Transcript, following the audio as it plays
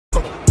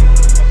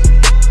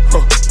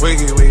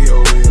Wiggy, way yo,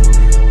 way yo,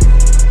 way yo.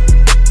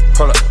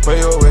 Hold up,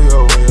 way yo, way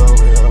yo, way yo,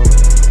 way yo.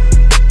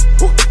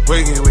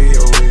 Wiggy, way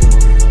yo, way yo,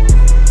 way yo.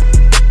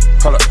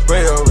 Hold up,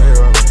 way yo, way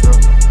yo, way yo.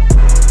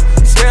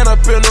 Stand up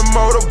in the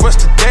motor, bust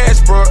the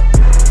dashboard.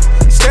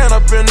 Stand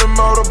up in the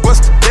motor,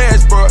 bust the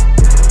dashboard.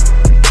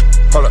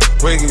 Hold up,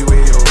 wiggy,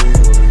 way yo, way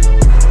yo, way yo.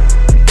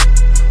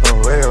 Oh,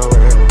 way yo,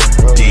 way yo, way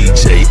yo.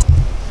 DJ.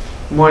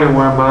 Good morning,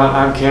 Mott.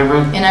 I'm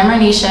Cameron. And I'm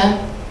Ranisha.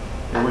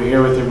 And we're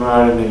here with your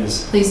Mott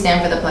News. Please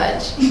stand for the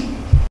pledge.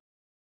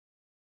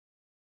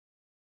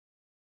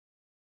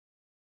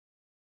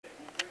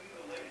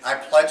 I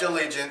pledge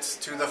allegiance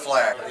to the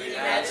flag of the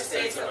United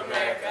States of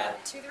America,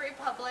 to the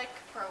republic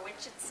for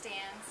which it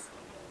stands,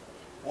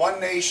 one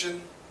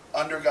nation,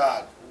 under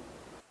God,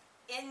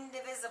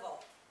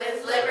 indivisible,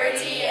 with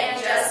liberty and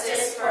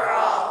justice for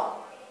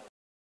all.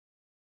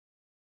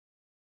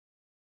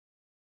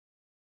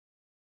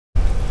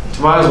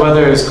 Tomorrow's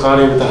weather is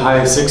cloudy with a high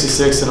of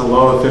 66 and a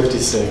low of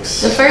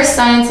 56. The first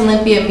Science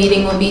Olympia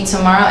meeting will be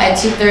tomorrow at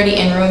 2:30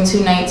 in room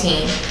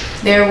 219.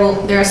 There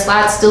are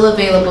slots still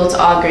available to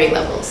all grade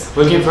levels.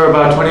 Looking for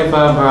about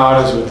 25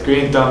 Marauders with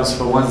green thumbs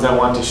for ones that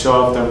want to show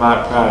off their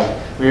Mott pride.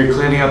 We are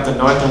cleaning up the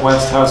north and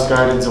west house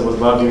gardens and would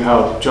love your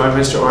help. Join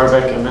Mr.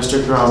 Orbeck and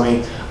Mr.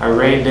 Karomi. Our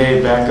rain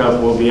day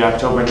backup will be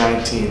October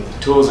 19th.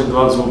 Tools and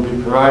gloves will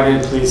be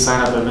provided. Please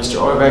sign up at Mr.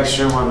 Orbeck's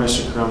room or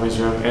Mr. Karomi's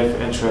room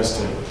if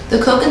interested. The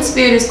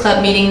Co-Conspirators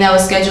Club meeting that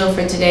was scheduled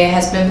for today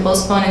has been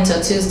postponed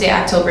until Tuesday,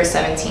 October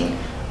 17th.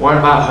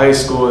 Warren Mott High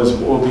School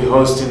will be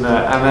hosting the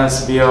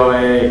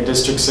MSBOA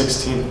District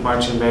 16th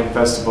Marching Band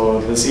Festival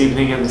this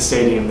evening in the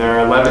stadium. There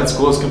are 11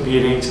 schools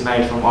competing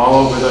tonight from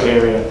all over the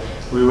area.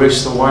 We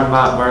wish the Warren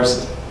Mott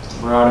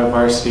Marauder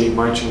Varsity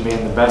Marching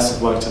Band the best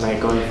of luck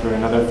tonight going for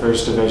another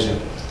first division.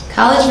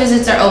 College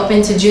visits are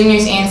open to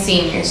juniors and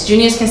seniors.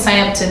 Juniors can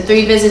sign up to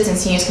 3 visits and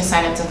seniors can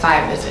sign up to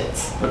 5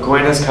 visits.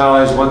 Aquinas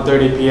College,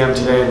 1:30 p.m.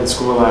 today in the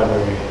school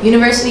library.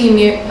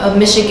 University of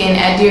Michigan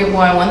at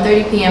Dearborn,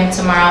 1:30 p.m.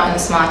 tomorrow in the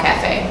Small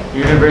Cafe.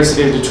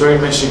 University of Detroit,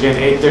 Michigan,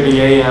 8:30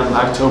 a.m.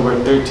 October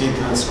 13th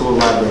in the school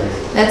library.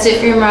 That's it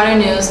for your Marauder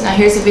News. Now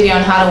here's a video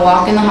on how to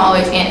walk in the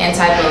hallways and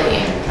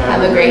anti-bullying.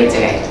 Have a great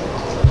day.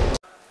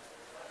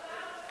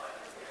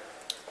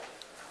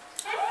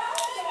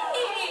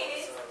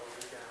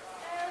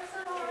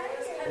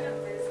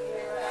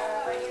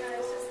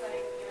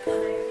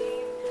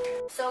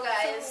 So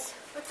guys,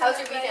 how's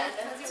your weekend?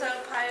 So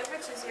pi over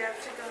 2 you have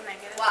to go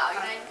negative. Wow,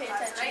 you're not even paying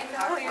attention.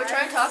 We're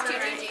trying to talk to you,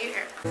 Gigi.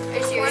 Are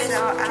you serious?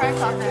 So We're trying to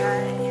talk to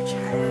you. you.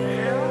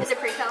 Is it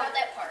pre-cal at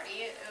that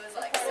party? It was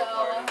like so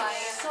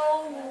high.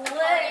 So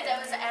lit.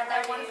 That was at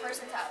that one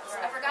person's house.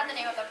 I forgot the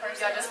name of the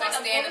person. Y'all just want to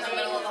stand in the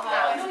middle of the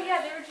hall. Oh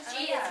yeah, they were just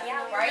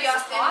Why are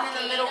y'all standing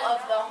in the middle of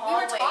the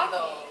hallway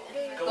though?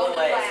 Go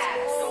away.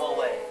 Go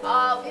away.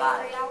 Bye.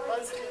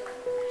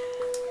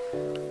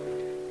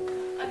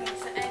 Okay,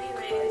 so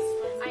anyways,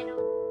 I know.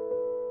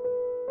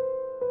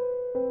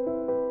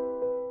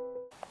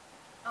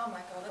 Oh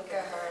my god, look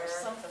at her.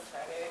 So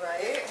pathetic,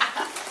 right?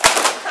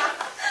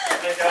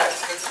 Hey guys,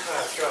 get to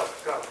class. Go.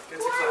 Get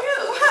to class. you?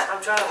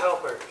 I'm trying to help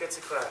her. Get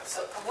to class.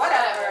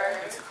 Whatever.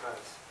 Get to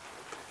class.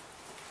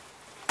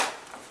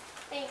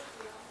 Thank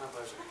you. My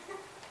pleasure.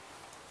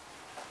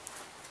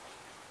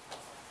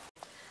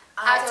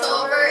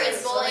 October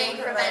is Bullying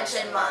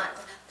Prevention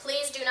Month.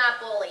 Please do not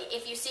bully.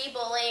 If you see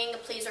bullying,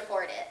 please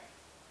report it.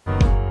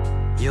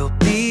 You'll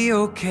be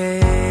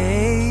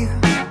okay.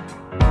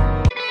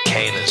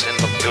 Kane is in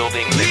the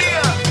building,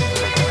 nigga.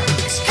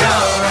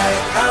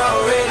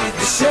 Already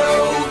the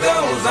show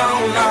goes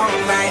on all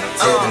night.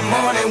 Till the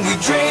morning we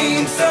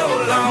dream so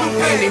long.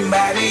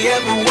 Anybody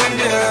ever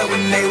wonder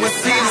when they will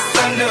see the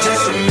sun up?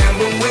 Just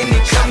remember when you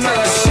come up.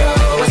 The show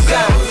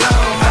goes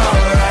on.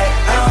 Alright,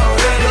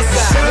 already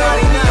the show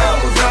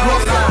goes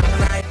on all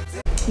night.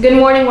 Good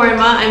morning, Warren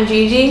Mott. I'm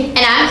Gigi.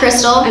 And I'm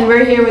Crystal. And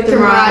we're here with the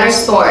Marauder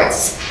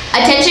Sports.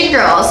 Attention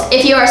girls,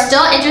 if you are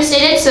still interested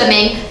in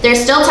swimming,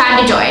 there's still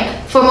time to join.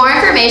 For more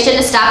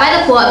information, stop by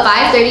the pool at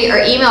 5:30 or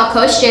email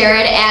Coach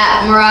Jared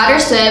at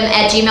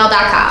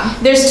marauderswim@gmail.com.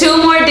 There's 2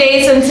 more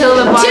days until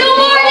the 2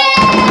 more